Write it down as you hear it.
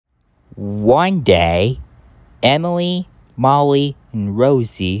One day, Emily, Molly, and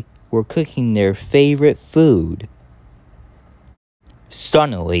Rosie were cooking their favorite food.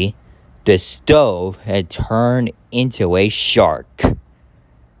 Suddenly, the stove had turned into a shark,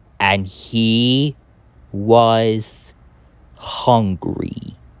 and he was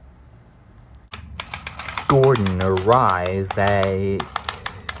hungry. Gordon arrived at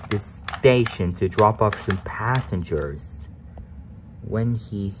the station to drop off some passengers. When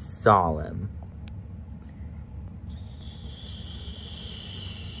he saw him,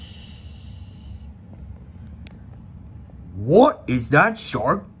 "What is that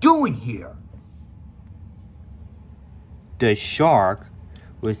shark doing here?" the shark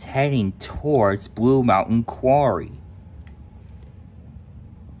was heading towards Blue Mountain Quarry.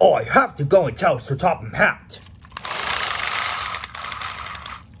 "I have to go and tell Sir Topham Hatt."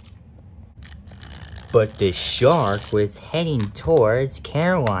 But the shark was heading towards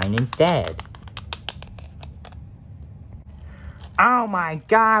Caroline instead. Oh my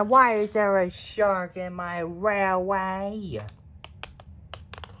God, why is there a shark in my railway?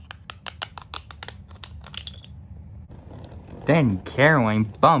 Then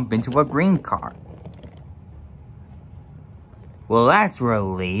Caroline bumped into a green car. Well, that's a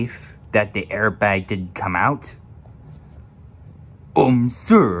relief that the airbag didn't come out.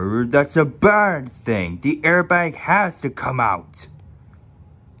 Sir, that's a bad thing. The airbag has to come out.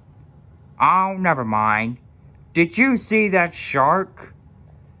 Oh, never mind. Did you see that shark?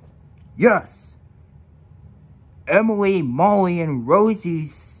 Yes. Emily, Molly, and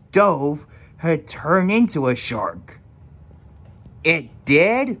Rosie's stove had turned into a shark. It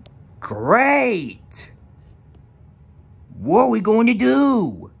did? Great! What are we going to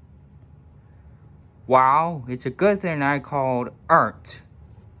do? Well, it's a good thing I called Ert.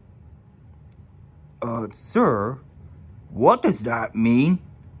 Sir, what does that mean?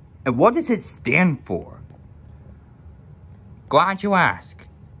 And what does it stand for? Glad you asked.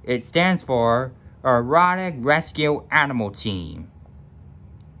 It stands for Erotic Rescue Animal Team.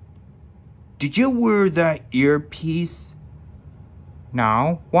 Did you wear that earpiece?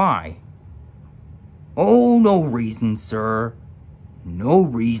 No, why? Oh, no reason, sir. No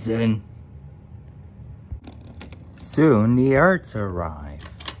reason. Soon the Erts arrived.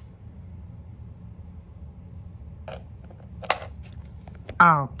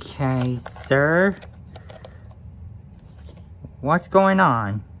 Okay, sir. What's going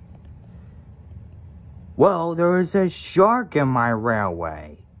on? Well, there is a shark in my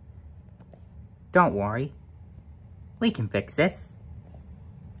railway. Don't worry. We can fix this.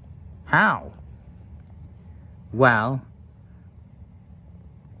 How? Well,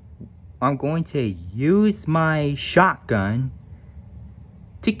 I'm going to use my shotgun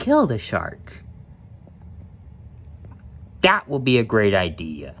to kill the shark. That will be a great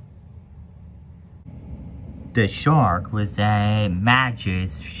idea. The shark was at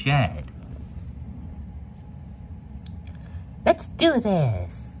Madge's shed. Let's do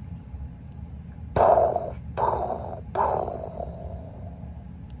this.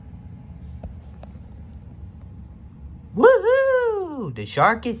 Woohoo! The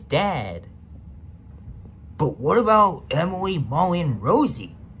shark is dead. But what about Emily, Molly, and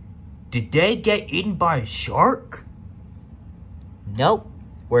Rosie? Did they get eaten by a shark? Nope,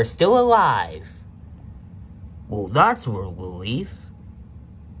 we're still alive. Well, that's a relief.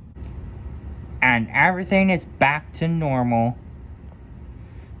 And everything is back to normal.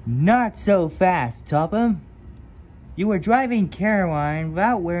 Not so fast, Topham. You were driving Caroline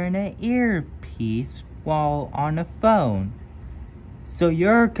without wearing an earpiece while on the phone. So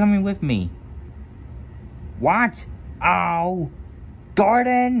you're coming with me. What? Oh,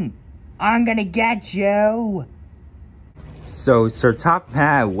 Gordon, I'm gonna get you. So Sir Topham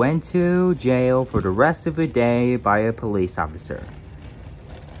Hatt went to jail for the rest of the day by a police officer.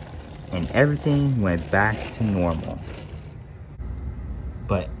 And everything went back to normal.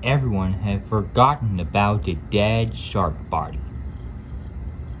 But everyone had forgotten about the dead shark body.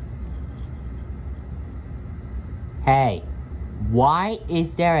 Hey, why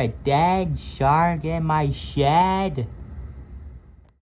is there a dead shark in my shed?